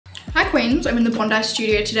Hi Queens, I'm in the Bondi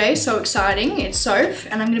studio today, so exciting. It's Soph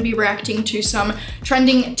and I'm going to be reacting to some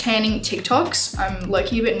trending tanning TikToks. I'm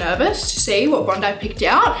low-key a bit nervous to see what Bondi picked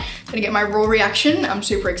out. I'm going to get my raw reaction. I'm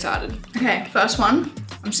super excited. Okay, first one.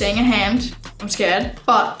 I'm seeing a hand. I'm scared,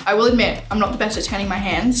 but I will admit I'm not the best at tanning my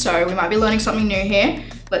hands, so we might be learning something new here.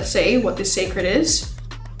 Let's see what this secret is.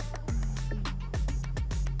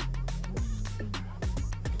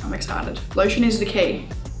 I'm excited. Lotion is the key.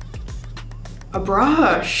 A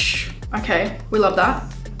brush. Okay, we love that.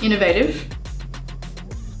 Innovative.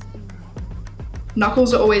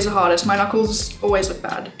 Knuckles are always the hardest. My knuckles always look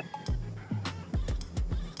bad.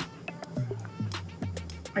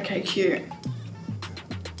 Okay, cute.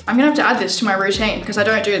 I'm gonna have to add this to my routine because I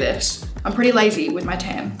don't do this. I'm pretty lazy with my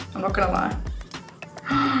tan, I'm not gonna lie.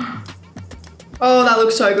 Oh, that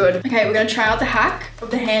looks so good. Okay, we're gonna try out the hack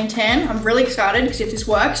of the hand tan. I'm really excited because if this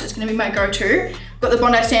works, it's gonna be my go-to. Got the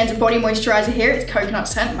Bondi Sands Body Moisturiser here. It's coconut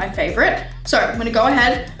scent, my favorite. So I'm gonna go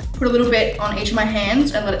ahead, put a little bit on each of my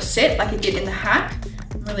hands and let it sit like it did in the hack.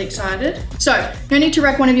 I'm really excited. So, no need to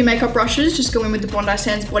wreck one of your makeup brushes. Just go in with the Bondi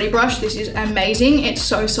Sands body brush. This is amazing. It's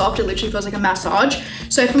so soft, it literally feels like a massage.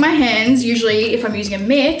 So for my hands, usually if I'm using a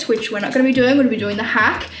mitt, which we're not gonna be doing, we're gonna be doing the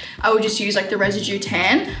hack, I would just use like the residue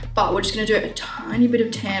tan, but we're just gonna do a tiny bit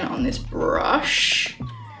of tan on this brush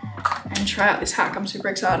and try out this hack. I'm super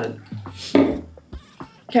excited.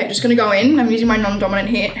 Okay, just gonna go in. I'm using my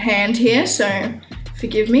non-dominant hand here, so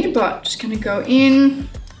forgive me, but just gonna go in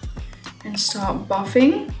and start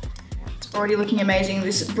buffing. It's already looking amazing.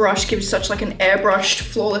 This brush gives such like an airbrushed,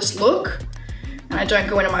 flawless look. And I don't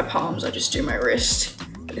go into my palms, I just do my wrist.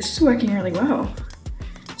 But this is working really well.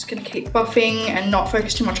 Just gonna keep buffing and not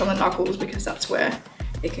focus too much on the knuckles because that's where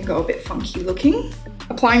it can go a bit funky looking.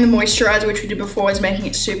 Applying the moisturizer, which we did before, is making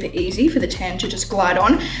it super easy for the tan to just glide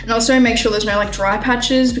on. And also make sure there's no like dry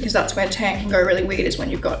patches because that's where tan can go really weird, is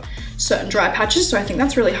when you've got certain dry patches. So I think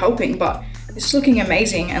that's really helping, but it's looking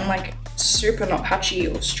amazing and like super not patchy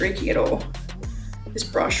or streaky at all. This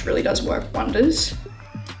brush really does work wonders.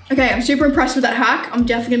 Okay, I'm super impressed with that hack. I'm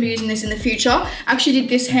definitely gonna be using this in the future. I actually did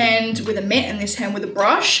this hand with a mitt and this hand with a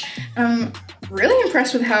brush. I'm really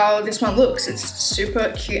impressed with how this one looks. It's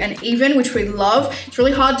super cute and even, which we love. It's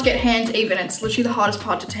really hard to get hands even. It's literally the hardest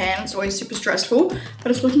part to tan. It's always super stressful,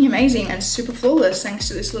 but it's looking amazing and super flawless thanks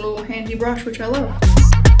to this little handy brush, which I love.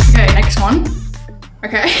 Okay, next one.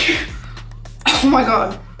 Okay. Oh my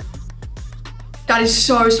God. That is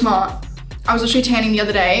so smart. I was literally tanning the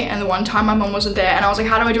other day and the one time my mom wasn't there and I was like,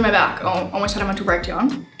 how do I do my back? Oh, almost had a mental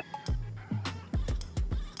breakdown.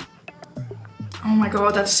 Oh my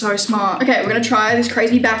God, that's so smart. Okay, we're gonna try this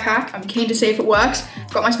crazy back hack. I'm keen to see if it works.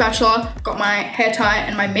 Got my spatula, got my hair tie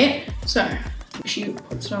and my mitt. So she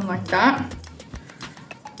puts it on like that.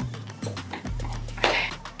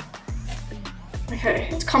 Okay,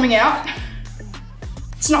 it's coming out.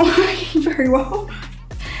 It's not working very well.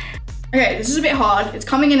 Okay, this is a bit hard. It's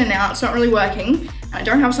coming in and out. It's not really working. And I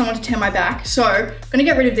don't have someone to tan my back. So I'm gonna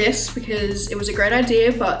get rid of this because it was a great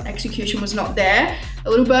idea, but execution was not there. A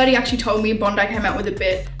little birdie actually told me Bondi came out with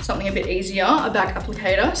something a bit easier, a back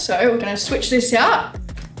applicator. So we're gonna switch this out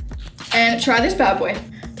and try this bad boy.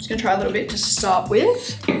 I'm just gonna try a little bit to start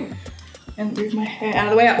with and move my hair out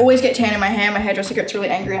of the way. I always get tan in my hair. My hairdresser gets really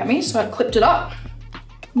angry at me, so I clipped it up.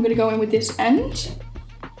 I'm gonna go in with this end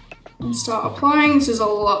and start applying. This is a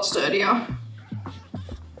lot sturdier.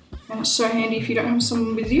 And it's so handy if you don't have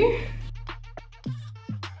someone with you.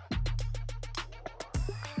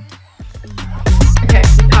 Okay,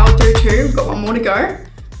 we powered through two. We've got one more to go. I'm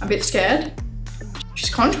a bit scared. She's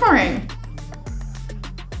contouring.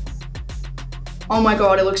 Oh my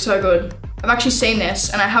God, it looks so good. I've actually seen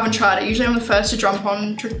this and I haven't tried it. Usually I'm the first to jump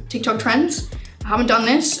on TikTok trends. I haven't done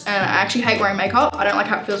this and I actually hate wearing makeup. I don't like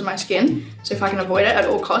how it feels on my skin. So if I can avoid it at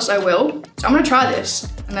all costs, I will. So I'm gonna try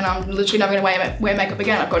this and then I'm literally never gonna wear makeup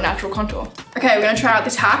again. I've got natural contour. Okay, we're gonna try out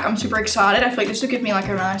this hack. I'm super excited. I feel like this will give me like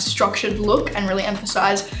a nice structured look and really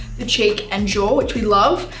emphasize the cheek and jaw, which we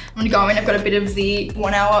love. I'm gonna go in, I've got a bit of the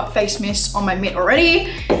 1 hour face mist on my mitt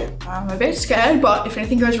already. I'm a bit scared, but if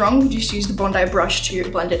anything goes wrong, we just use the Bondi brush to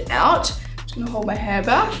blend it out. I'm just gonna hold my hair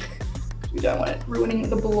back. We don't want it ruining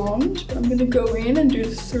the blonde, but I'm gonna go in and do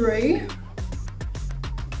the 3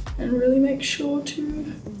 and really make sure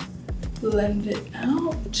to blend it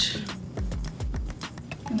out.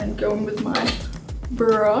 And then go in with my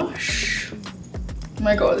brush. Oh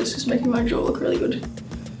my God, this is making my jaw look really good.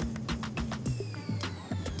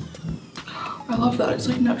 I love that, it's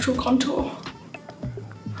like natural contour.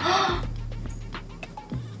 Oh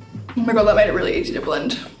my God, that made it really easy to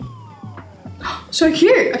blend. So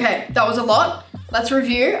cute. Okay, that was a lot. Let's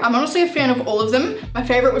review. I'm honestly a fan of all of them. My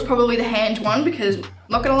favorite was probably the hand one because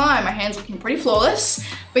not gonna lie, my hand's looking pretty flawless.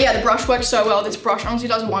 But yeah, the brush works so well. This brush honestly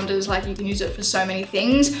does wonders. Like, you can use it for so many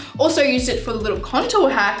things. Also used it for the little contour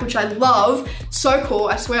hack, which I love. So cool.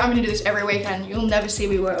 I swear I'm gonna do this every weekend. You'll never see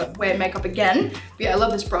me wear makeup again. But yeah, I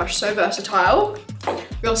love this brush, so versatile.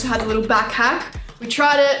 We also had the little back hack. We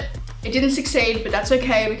tried it. It didn't succeed, but that's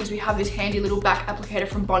okay because we have this handy little back applicator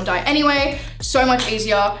from Bondi anyway. So much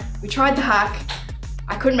easier. We tried the hack.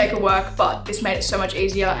 I couldn't make it work, but this made it so much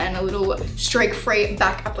easier and a little streak-free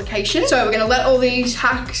back application. So we're gonna let all these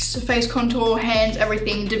hacks, face contour, hands,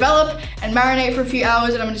 everything develop and marinate for a few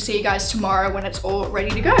hours, and I'm gonna see you guys tomorrow when it's all ready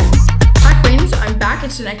to go. Hi queens, I'm back.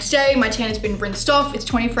 It's the next day. My tan has been rinsed off. It's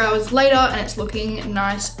 24 hours later and it's looking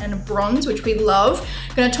nice and bronze, which we love.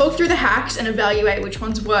 I'm gonna talk through the hacks and evaluate which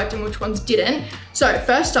ones worked and which ones didn't. So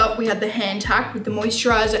first up, we had the hand hack with the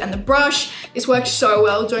moisturizer and the brush. This worked so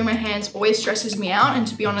well. Doing my hands always stresses me out, and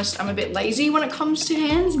to be honest, I'm a bit lazy when it comes to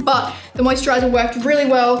hands, but the moisturizer worked really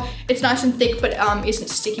well. It's nice and thick, but isn't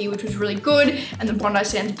sticky, which was really good. And the Bondi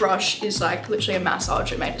Sands brush is like literally a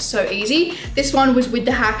massage. It made it so easy. This one was with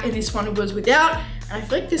the hack and this one was without. And I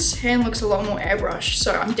feel like this hand looks a lot more airbrushed,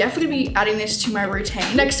 so I'm definitely gonna be adding this to my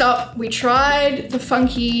routine. Next up, we tried the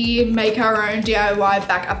funky make our own DIY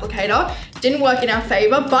back applicator. Didn't work in our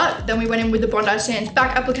favor, but then we went in with the Bondi Sands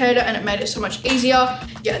back applicator and it made it so much easier.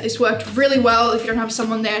 Yeah, this worked really well. If you don't have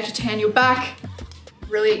someone there to tan your back,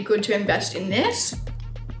 really good to invest in this.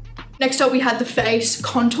 Next up, we had the face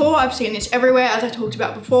contour. I've seen this everywhere, as I talked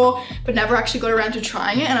about before, but never actually got around to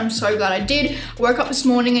trying it, and I'm so glad I did. I woke up this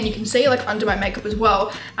morning and you can see like under my makeup as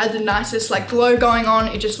well, I had the nicest like glow going on.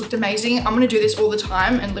 It just looked amazing. I'm gonna do this all the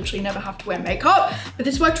time and literally never have to wear makeup, but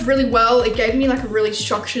this worked really well. It gave me like a really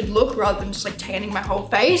structured look rather than just like tanning my whole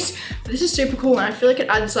face. But this is super cool and I feel like it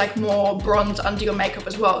adds like more bronze under your makeup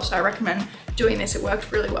as well, so I recommend doing this. It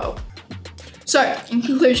worked really well. So in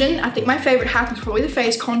conclusion, I think my favorite hack was probably the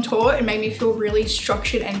face contour. It made me feel really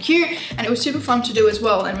structured and cute, and it was super fun to do as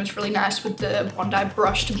well, and it was really nice with the Bondi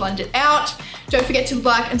brush to blend it out. Don't forget to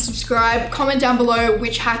like and subscribe. Comment down below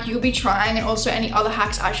which hack you'll be trying and also any other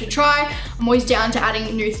hacks I should try. I'm always down to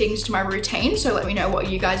adding new things to my routine, so let me know what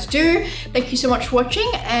you guys do. Thank you so much for watching,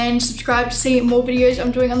 and subscribe to see more videos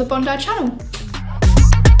I'm doing on the Bondi channel.